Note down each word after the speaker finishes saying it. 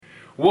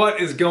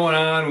What is going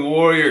on,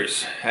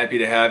 Warriors? Happy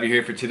to have you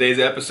here for today's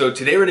episode.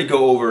 Today we're going to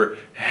go over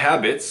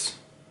habits,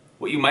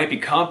 what you might be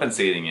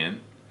compensating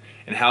in,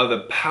 and how the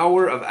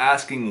power of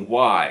asking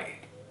why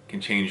can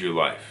change your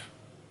life.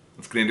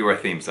 Let's get into our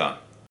theme song.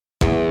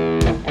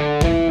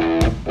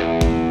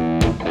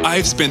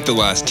 I've spent the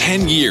last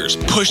 10 years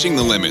pushing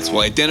the limits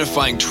while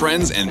identifying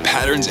trends and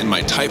patterns in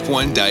my type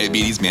 1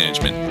 diabetes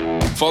management.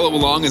 Follow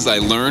along as I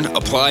learn,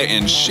 apply,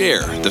 and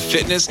share the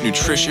fitness,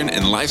 nutrition,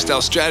 and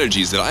lifestyle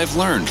strategies that I've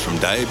learned from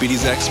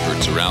diabetes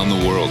experts around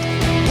the world.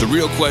 The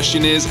real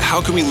question is,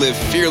 how can we live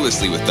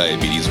fearlessly with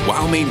diabetes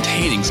while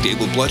maintaining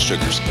stable blood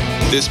sugars?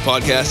 This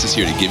podcast is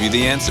here to give you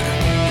the answer.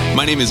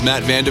 My name is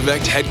Matt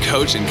Vandervecht, head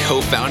coach and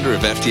co-founder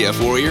of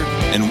FTF Warrior,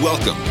 and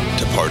welcome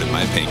to Pardon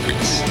My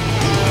Pancreas.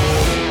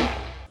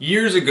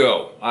 Years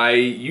ago, I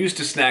used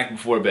to snack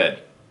before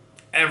bed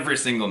every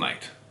single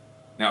night.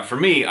 Now for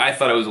me, I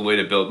thought it was a way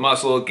to build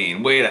muscle,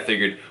 gain weight. I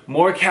figured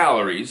more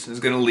calories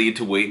is going to lead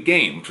to weight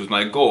gain, which was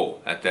my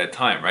goal at that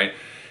time, right?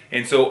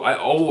 And so I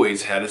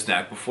always had a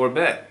snack before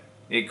bed.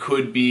 It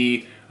could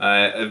be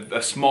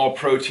a small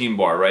protein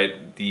bar, right?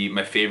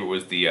 My favorite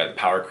was the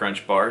Power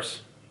Crunch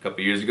bars. A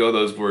couple years ago,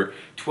 those were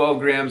 12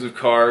 grams of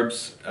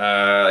carbs,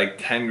 like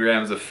 10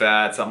 grams of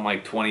fat, something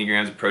like 20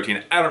 grams of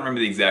protein. I don't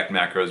remember the exact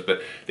macros,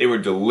 but they were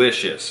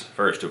delicious,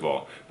 first of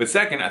all. But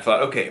second, I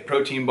thought, okay,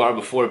 protein bar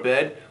before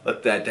bed,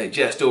 let that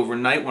digest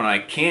overnight when I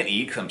can't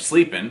eat because I'm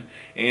sleeping,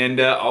 and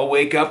I'll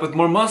wake up with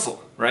more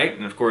muscle, right?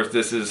 And of course,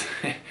 this is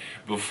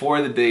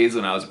before the days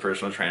when I was a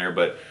personal trainer,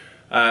 but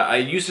I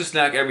used to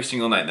snack every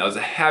single night. That was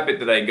a habit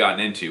that I had gotten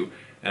into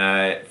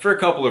for a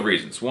couple of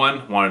reasons.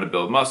 One, wanted to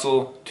build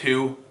muscle.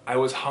 Two, I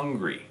was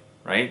hungry,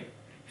 right?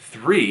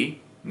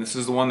 Three, and this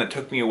is the one that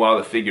took me a while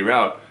to figure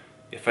out,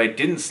 if I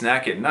didn't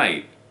snack at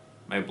night,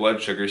 my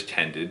blood sugars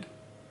tended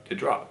to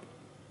drop.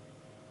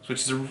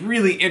 Which is a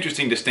really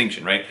interesting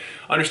distinction, right?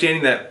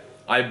 Understanding that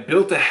I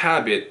built a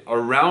habit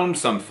around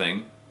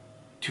something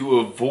to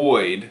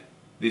avoid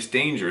this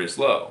dangerous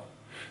low.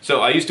 So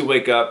I used to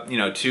wake up,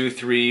 2,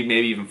 3,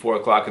 maybe even 4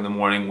 o'clock in the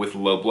morning with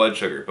low blood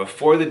sugar.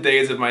 Before the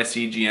days of my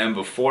CGM,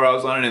 before I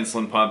was on an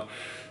insulin pump,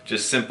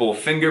 just simple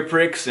finger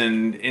pricks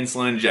and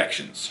insulin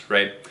injections,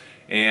 right?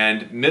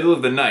 And middle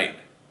of the night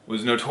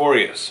was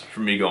notorious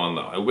for me going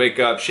low. I wake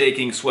up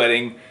shaking,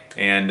 sweating,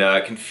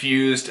 and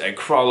confused. I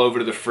crawl over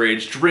to the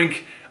fridge,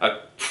 drink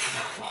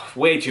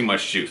way too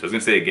much juice. I was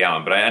gonna say a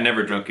gallon, but I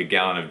never drank a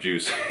gallon of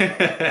juice.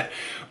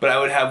 But I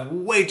would have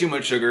way too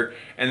much sugar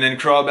and then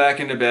crawl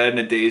back into bed in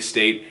a dazed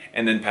state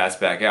and then pass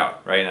back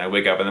out, right? And I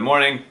wake up in the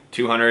morning,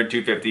 200,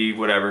 250,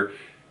 whatever.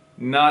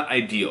 Not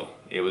ideal.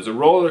 It was a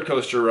roller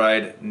coaster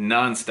ride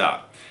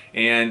nonstop.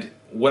 And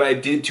what I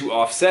did to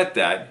offset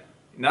that,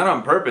 not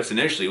on purpose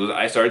initially, was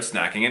I started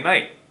snacking at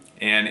night.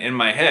 And in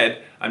my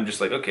head, I'm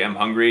just like, okay, I'm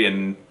hungry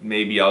and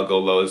maybe I'll go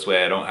low this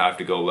way. I don't have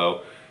to go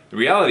low. The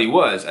reality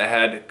was I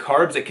had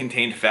carbs that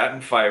contained fat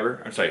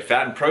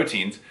and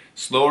proteins,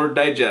 slower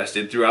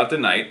digested throughout the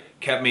night,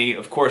 kept me,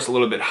 of course, a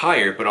little bit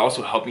higher, but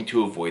also helped me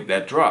to avoid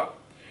that drop.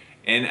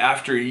 And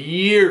after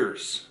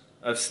years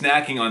of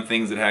snacking on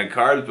things that had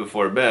carbs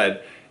before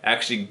bed,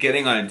 actually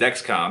getting on a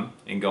Dexcom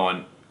and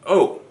going,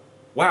 oh,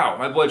 wow,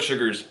 my blood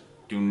sugars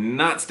do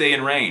not stay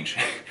in range.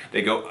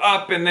 They go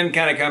up and then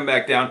kind of come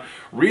back down,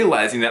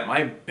 realizing that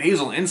my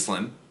basal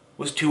insulin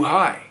was too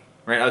high,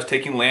 right? I was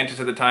taking Lantus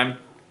at the time,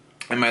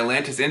 and my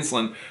Lantus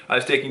insulin, I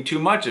was taking too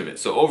much of it.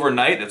 So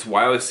overnight, that's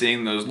why I was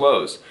seeing those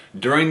lows.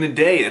 During the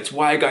day, that's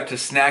why I got to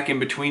snack in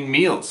between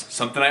meals,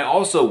 something I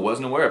also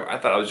wasn't aware of. I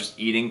thought I was just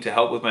eating to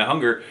help with my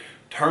hunger.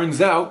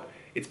 Turns out,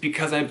 it's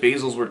because my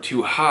basals were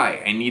too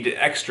high. I needed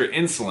extra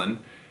insulin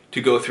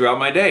to go throughout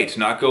my day, to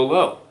not go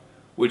low.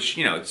 Which,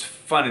 it's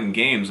fun in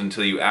games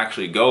until you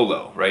actually go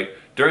low, right?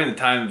 During the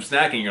time of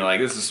snacking, you're like,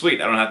 this is sweet.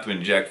 I don't have to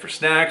inject for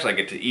snacks. I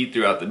get to eat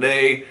throughout the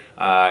day.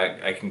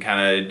 I can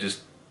kind of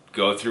just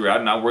go throughout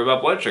and not worry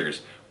about blood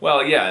sugars.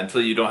 Well, yeah, until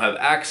you don't have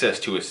access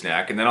to a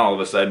snack, and then all of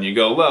a sudden you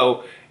go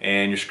low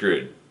and you're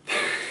screwed.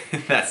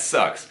 That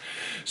sucks.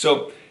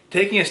 So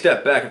taking a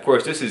step back, of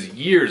course, this is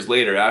years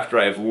later after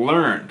I've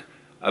learned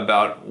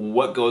about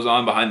what goes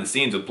on behind the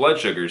scenes with blood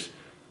sugars,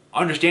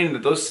 understanding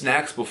that those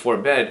snacks before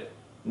bed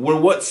were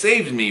what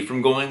saved me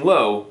from going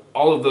low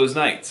all of those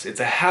nights. It's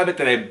a habit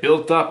that I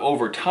built up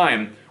over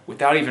time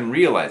without even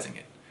realizing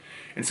it.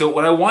 And so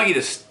what I want you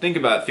to think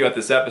about throughout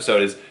this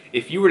episode is,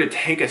 if you were to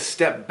take a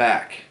step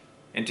back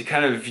and to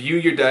kind of view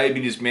your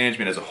diabetes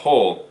management as a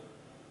whole,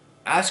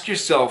 ask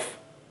yourself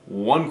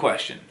one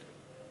question.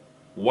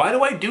 Why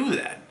do I do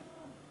that?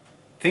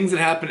 Things that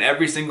happen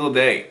every single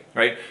day,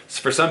 right?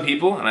 So for some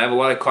people, and I have a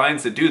lot of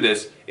clients that do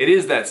this, it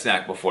is that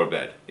snack before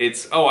bed.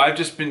 It's, oh, I've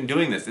just been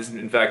doing this.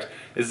 In fact,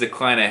 this is a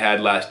client I had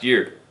last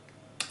year.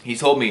 He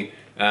told me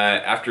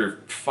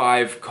after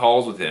 5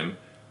 calls with him,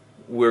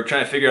 we're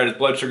trying to figure out his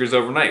blood sugars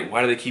overnight.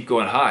 Why do they keep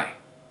going high?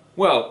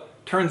 Well,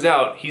 turns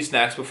out he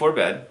snacks before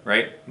bed,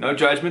 right? No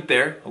judgment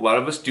there. A lot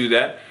of us do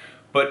that.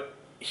 But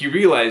he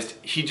realized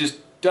he just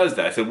does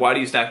that. I said, why do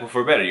you snack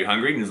before bed? Are you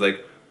hungry? And he's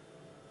like,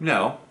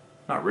 no,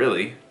 not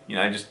really. You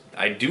know,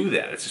 I do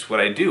that. It's just what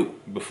I do.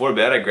 Before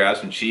bed, I grab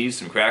some cheese,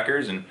 some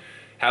crackers, and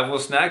have a little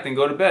snack, then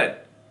go to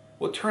bed.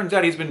 Well, it turns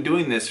out he's been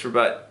doing this for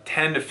about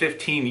 10 to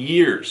 15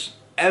 years,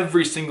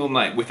 every single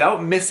night,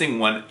 without missing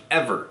one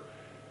ever.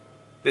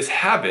 This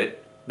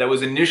habit that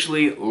was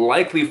initially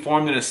likely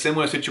formed in a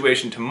similar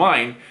situation to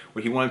mine,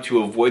 where he wanted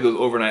to avoid those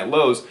overnight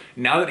lows,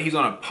 now that he's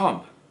on a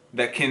pump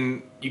that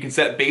you can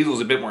set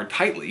basals a bit more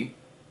tightly,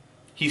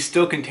 he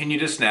still continued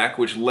to snack,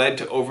 which led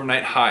to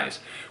overnight highs.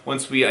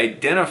 Once we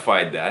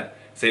identified that,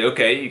 say,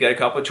 okay, you got a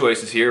couple of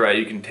choices here, right?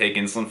 You can take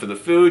insulin for the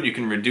food, you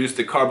can reduce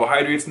the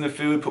carbohydrates in the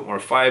food, put more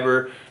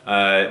fiber,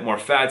 more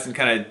fats, and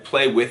kind of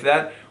play with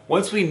that.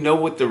 Once we know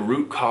what the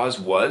root cause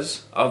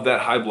was of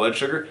that high blood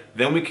sugar,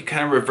 then we can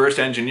kind of reverse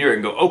engineer it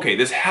and go, okay,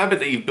 this habit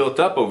that you've built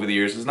up over the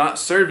years is not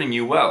serving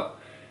you well.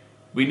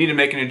 We need to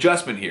make an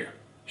adjustment here.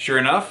 Sure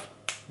enough,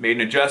 made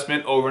an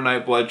adjustment,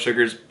 overnight blood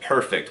sugars,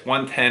 perfect,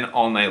 110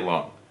 all night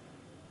long.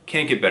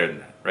 Can't get better than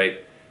that, right?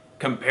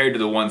 Compared to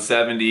the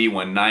 170,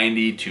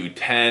 190,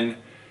 210.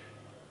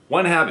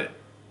 One habit,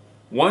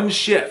 one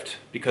shift,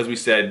 because we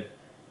said,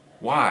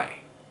 why?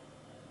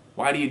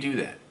 Why do you do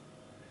that?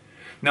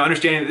 Now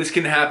understanding that this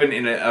can happen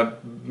in a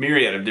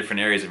myriad of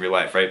different areas of your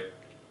life, right?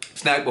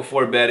 Snack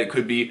before bed, it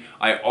could be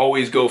I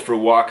always go for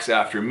walks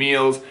after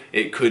meals.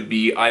 It could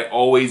be I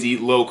always eat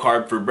low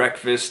carb for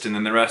breakfast and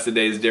then the rest of the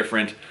day is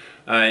different.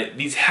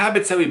 These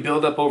habits that we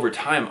build up over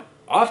time,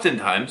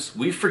 oftentimes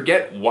we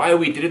forget why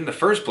we did it in the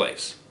first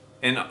place.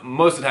 And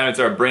most of the time it's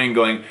our brain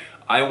going,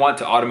 I want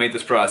to automate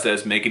this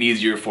process, make it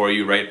easier for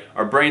you, right?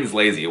 Our brain's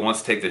lazy. It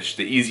wants to take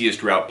the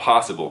easiest route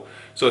possible.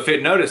 So if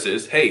it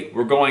notices, hey,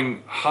 we're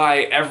going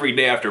high every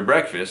day after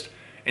breakfast,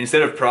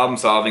 instead of problem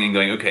solving and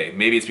going, okay,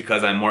 maybe it's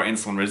because I'm more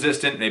insulin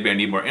resistant, maybe I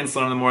need more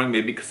insulin in the morning,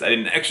 maybe because I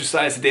didn't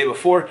exercise the day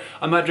before,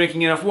 I'm not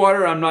drinking enough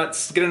water, I'm not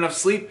getting enough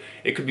sleep.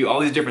 It could be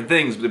all these different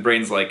things, but the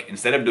brain's like,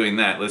 instead of doing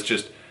that, let's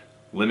just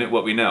limit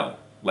what we know,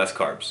 less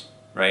carbs,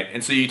 right?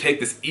 And so you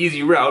take this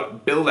easy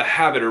route, build a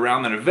habit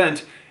around that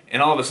event,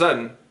 and all of a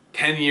sudden,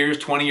 10 years,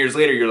 20 years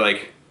later, you're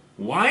like,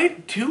 why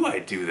do I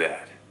do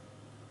that,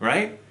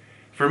 right?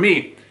 For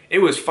me, it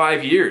was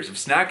 5 years of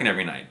snacking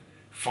every night.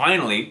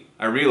 Finally,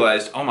 I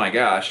realized, oh my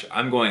gosh,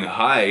 I'm going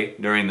high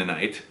during the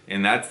night,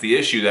 and that's the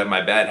issue that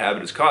my bad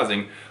habit is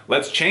causing.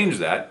 Let's change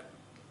that.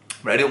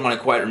 But I didn't want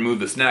to quite remove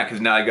the snack because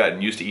now I got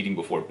used to eating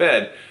before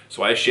bed,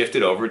 so I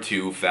shifted over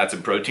to fats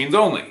and proteins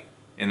only.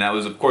 And that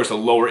was, of course, a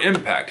lower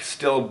impact.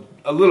 Still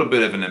a little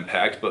bit of an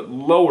impact, but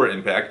lower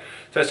impact.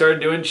 So I started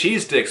doing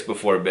cheese sticks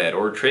before bed,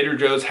 or Trader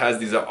Joe's has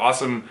these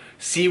awesome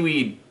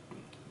seaweed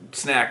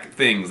snack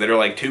things that are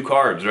like 2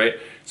 carbs, right?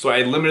 So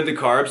I limited the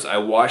carbs, I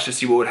watched to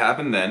see what would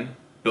happen then,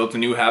 built a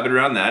new habit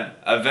around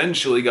that,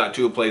 eventually got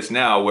to a place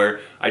now where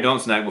I don't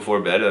snack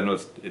before bed. I know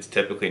it's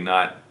typically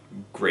not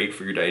great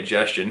for your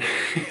digestion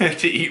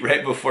to eat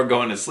right before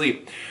going to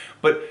sleep.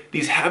 But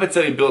these habits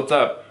that we built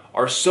up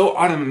are so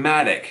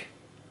automatic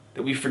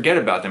that we forget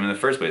about them in the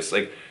first place.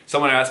 Like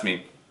someone asked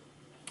me,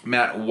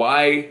 Matt,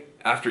 why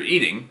after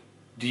eating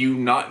do you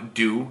not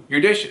do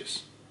your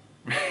dishes?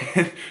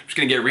 I'm just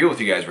gonna get real with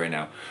you guys right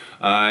now.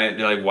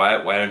 They're like,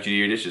 why don't you do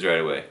your dishes right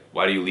away?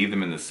 Why do you leave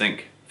them in the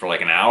sink for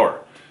like an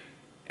hour?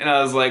 And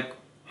I was like,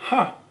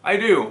 I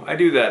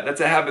do that.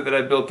 That's a habit that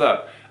I built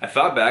up. I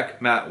thought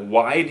back, Matt,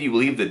 why do you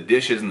leave the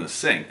dishes in the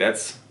sink?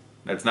 That's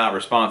not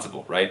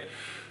responsible, right?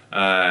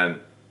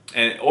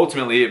 And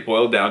ultimately it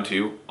boiled down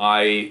to,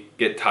 I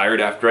get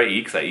tired after I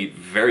eat because I eat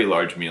very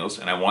large meals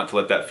and I want to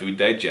let that food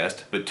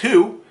digest. But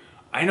 2,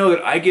 I know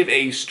that I give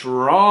a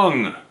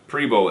strong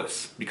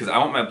pre-bolus because I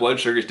want my blood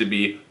sugars to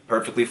be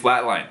perfectly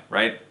flatline,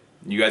 right?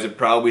 You guys have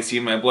probably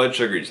seen my blood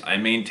sugars. I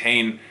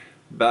maintain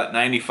about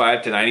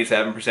 95 to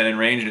 97% in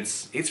range,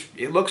 and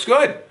it looks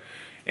good.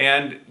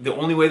 And the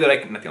only way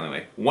that not the only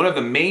way, one of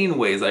the main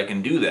ways I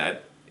can do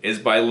that is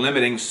by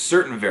limiting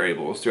certain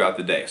variables throughout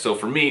the day. So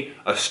for me,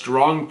 a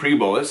strong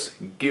pre-bolus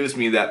gives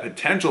me that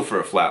potential for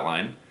a flat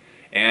line.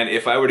 And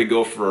if I were to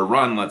go for a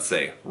run, let's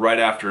say, right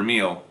after a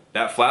meal,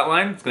 that flat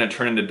line is going to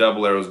turn into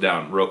double arrows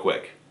down real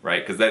quick,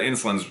 right? Because that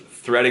insulin's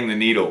threading the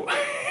needle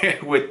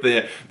with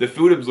the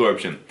food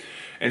absorption.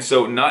 And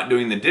so not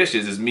doing the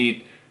dishes is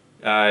me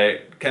I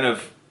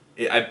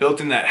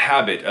built in that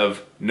habit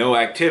of no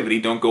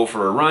activity, don't go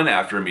for a run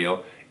after a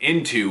meal,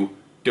 into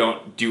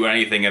don't do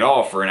anything at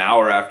all for an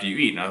hour after you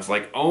eat. And I was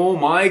like, oh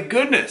my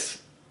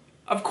goodness,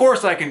 of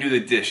course I can do the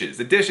dishes.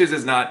 The dishes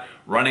is not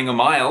running a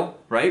mile,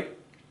 right?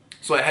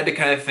 So I had to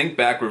kind of think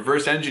back,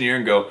 reverse engineer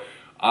and go,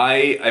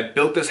 I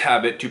built this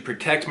habit to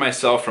protect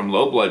myself from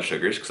low blood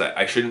sugars because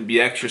I shouldn't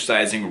be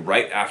exercising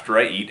right after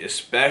I eat,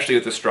 especially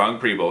with a strong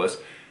pre-bolus.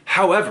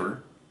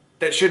 However,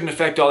 that shouldn't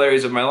affect all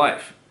areas of my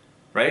life,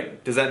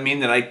 right? Does that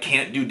mean that I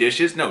can't do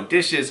dishes? No,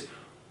 dishes,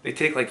 they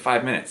take like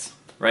 5 minutes,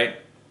 right?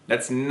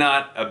 That's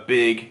not a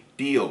big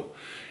deal.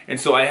 And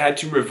so I had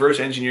to reverse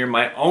engineer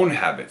my own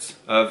habits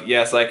of,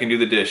 yes, I can do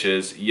the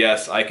dishes.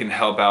 Yes, I can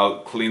help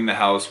out, clean the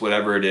house,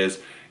 whatever it is.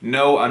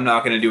 No, I'm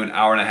not going to do an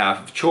hour and a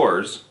half of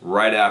chores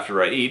right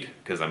after I eat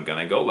because I'm going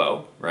to go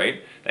low,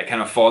 right? That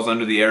kind of falls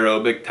under the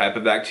aerobic type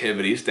of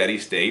activity, steady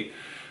state.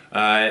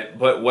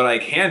 But what I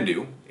can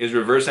do is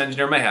reverse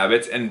engineer my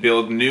habits and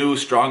build new,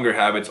 stronger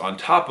habits on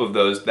top of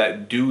those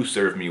that do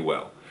serve me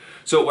well.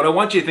 So what I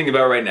want you to think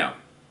about right now,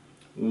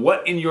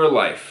 what in your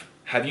life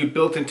have you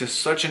built into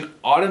such an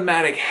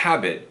automatic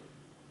habit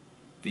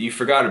that you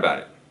forgot about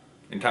it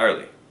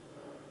entirely,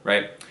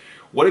 right?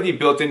 What have you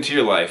built into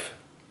your life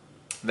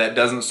that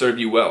doesn't serve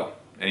you well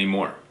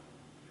anymore?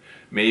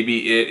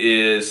 Maybe it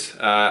is,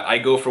 I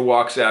go for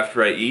walks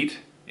after I eat,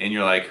 and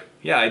you're like,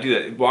 yeah, I do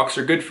that. Walks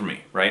are good for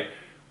me, right?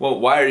 Well,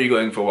 why are you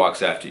going for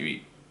walks after you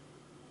eat?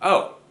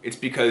 Oh, it's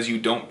because you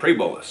don't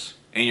pre-bolus,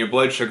 and your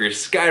blood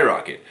sugars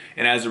skyrocket,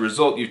 and as a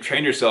result, you've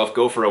trained yourself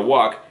go for a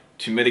walk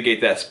to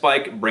mitigate that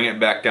spike, bring it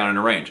back down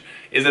into range.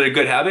 Is it a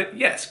good habit?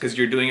 Yes, because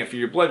you're doing it for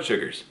your blood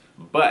sugars.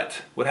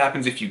 But what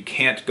happens if you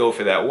can't go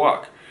for that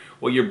walk?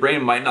 Well, your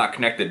brain might not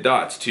connect the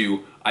dots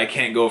to, I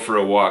can't go for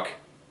a walk,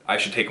 I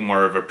should take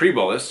more of a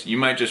pre-bolus. You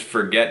might just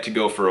forget to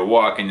go for a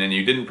walk and then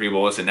you didn't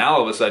pre-bolus and now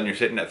all of a sudden you're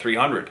sitting at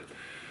 300,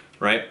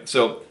 right?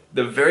 So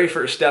the very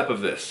first step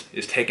of this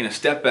is taking a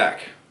step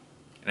back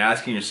and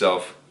asking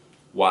yourself,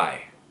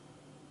 why?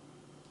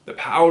 The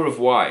power of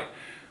why.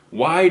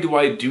 Why do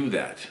I do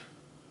that?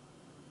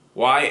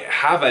 Why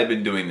have I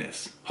been doing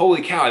this?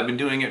 Holy cow, I've been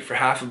doing it for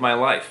half of my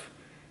life.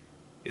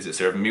 Is it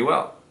serving me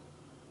well?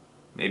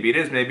 Maybe it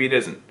is, maybe it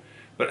isn't.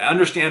 But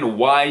understand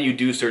why you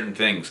do certain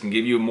things can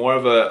give you more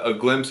of a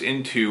glimpse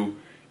into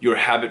your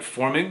habit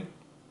forming,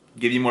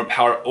 give you more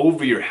power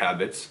over your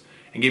habits,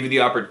 and give you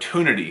the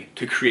opportunity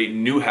to create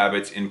new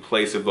habits in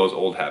place of those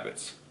old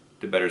habits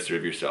to better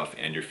serve yourself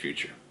and your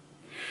future.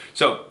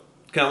 So,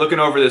 kind of looking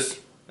over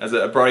this as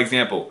a broad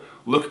example,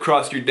 look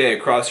across your day,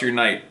 across your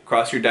night,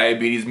 across your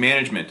diabetes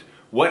management.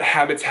 What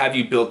habits have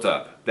you built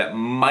up that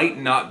might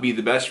not be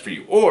the best for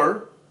you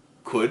or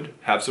could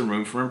have some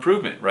room for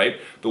improvement, right?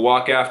 The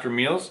walk after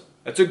meals,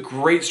 that's a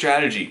great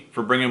strategy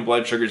for bringing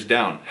blood sugars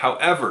down.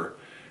 However,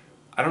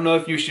 I don't know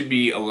if you should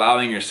be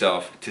allowing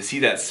yourself to see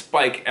that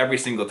spike every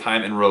single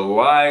time and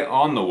rely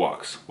on the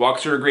walks.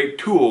 Walks are a great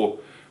tool,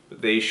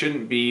 but they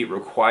shouldn't be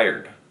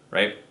required,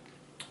 right?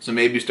 So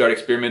maybe you start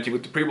experimenting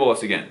with the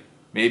pre-bolus again.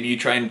 Maybe you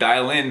try and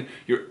dial in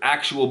your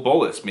actual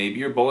bolus. Maybe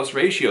your bolus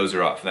ratios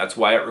are off. That's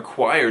why it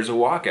requires a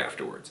walk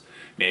afterwards.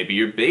 Maybe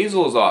your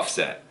basal is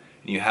offset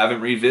and you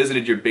haven't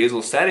revisited your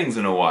basal settings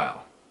in a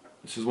while.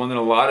 This is one that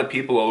a lot of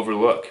people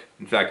overlook.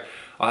 In fact,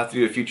 I'll have to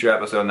do a future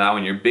episode now,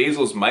 and your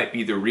basals might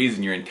be the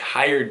reason your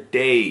entire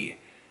day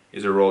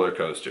is a roller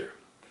coaster.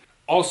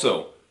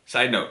 Also,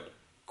 side note,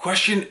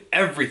 question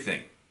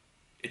everything.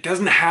 It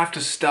doesn't have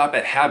to stop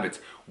at habits.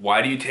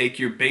 Why do you take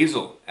your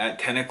basal at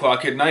 10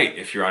 o'clock at night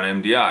if you're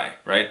on MDI,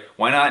 right?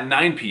 Why not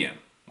 9 p.m.?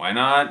 Why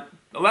not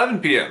 11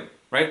 p.m.,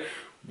 right?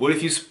 What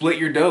if you split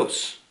your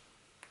dose?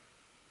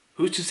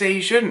 Who's to say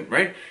you shouldn't,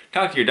 right?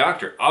 Talk to your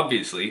doctor,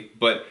 obviously,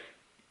 but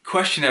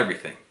question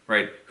everything,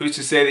 right? Who's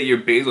to say that your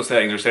basal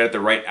settings are set at the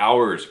right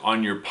hours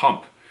on your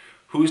pump?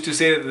 Who's to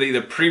say that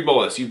the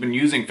pre-bolus you've been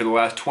using for the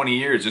last 20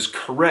 years is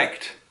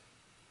correct?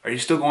 Are you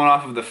still going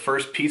off of the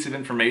first piece of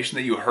information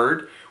that you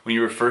heard when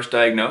you were first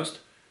diagnosed?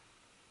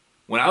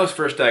 When I was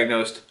first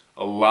diagnosed,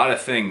 a lot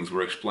of things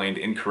were explained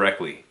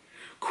incorrectly.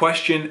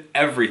 Question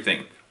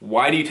everything.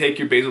 Why do you take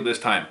your basal this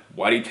time?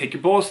 Why do you take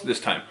your bolus this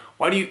time?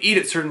 Why do you eat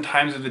at certain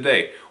times of the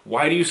day?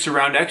 Why do you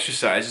surround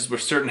exercises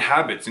with certain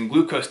habits and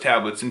glucose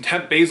tablets and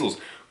temp basals?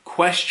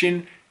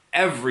 Question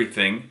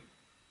everything.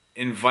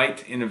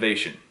 Invite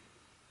innovation.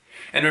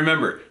 And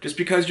remember, just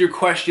because you're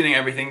questioning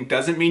everything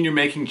doesn't mean you're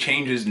making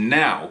changes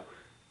now.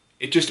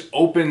 It just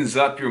opens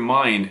up your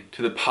mind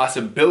to the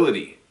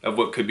possibility of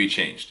what could be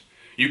changed.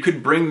 You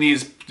could bring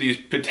these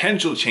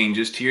potential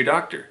changes to your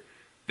doctor.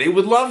 They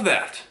would love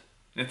that.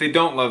 And if they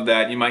don't love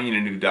that, you might need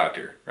a new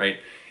doctor, right?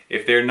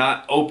 If they're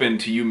not open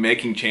to you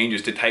making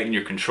changes to tighten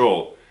your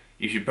control,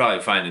 you should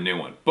probably find a new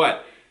one.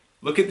 But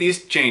look at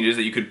these changes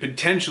that you could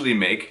potentially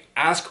make.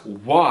 Ask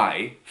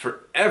why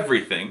for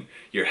everything.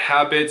 Your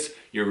habits,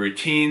 your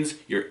routines,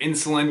 your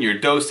insulin, your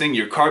dosing,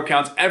 your carb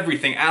counts,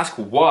 everything. Ask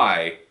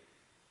why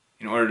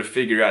in order to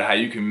figure out how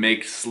you can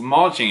make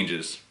small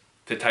changes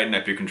to tighten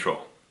up your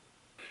control.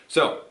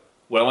 So,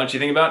 what I want you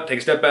to think about, take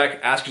a step back,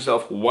 ask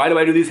yourself, why do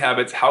I do these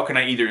habits? How can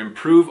I either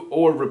improve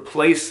or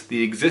replace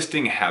the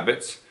existing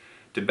habits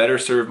to better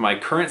serve my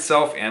current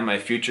self and my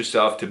future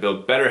self, to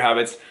build better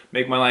habits,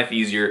 make my life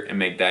easier, and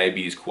make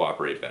diabetes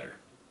cooperate better?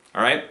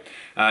 All right?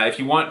 If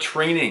you want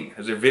training,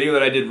 there's a video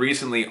that I did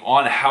recently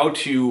on how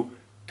to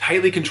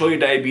tightly control your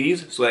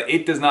diabetes so that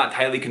it does not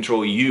tightly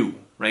control you,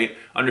 right?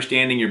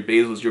 Understanding your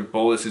basals, your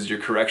boluses, your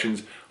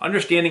corrections,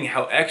 understanding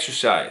how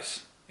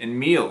exercise and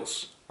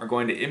meals are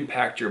going to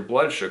impact your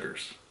blood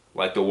sugars,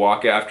 like the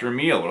walk after a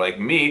meal, or like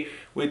me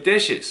with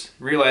dishes,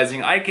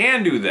 realizing I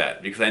can do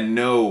that because I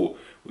know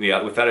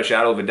without a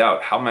shadow of a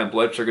doubt how my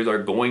blood sugars are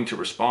going to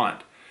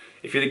respond.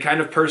 If you're the kind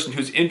of person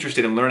who's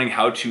interested in learning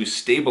how to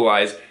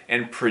stabilize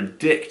and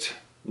predict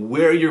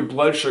where your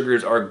blood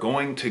sugars are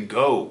going to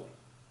go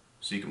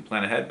so you can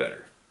plan ahead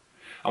better,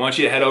 I want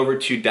you to head over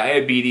to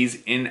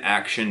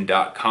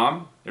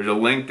diabetesinaction.com. There's a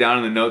link down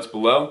in the notes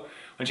below.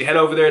 Once you head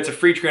over there, it's a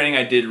free training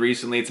I did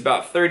recently. It's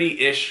about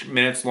 30-ish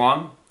minutes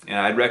long. And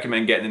I'd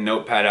recommend getting a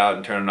notepad out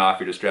and turning off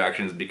your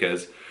distractions,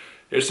 because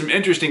there's some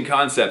interesting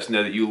concepts in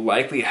there that you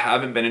likely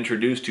haven't been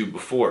introduced to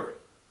before,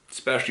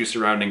 especially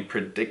surrounding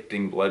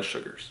predicting blood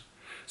sugars.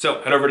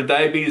 So head over to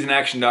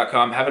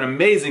diabetesinaction.com, have an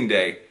amazing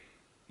day,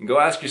 and go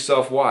ask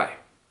yourself why.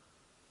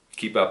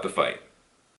 Keep up the fight.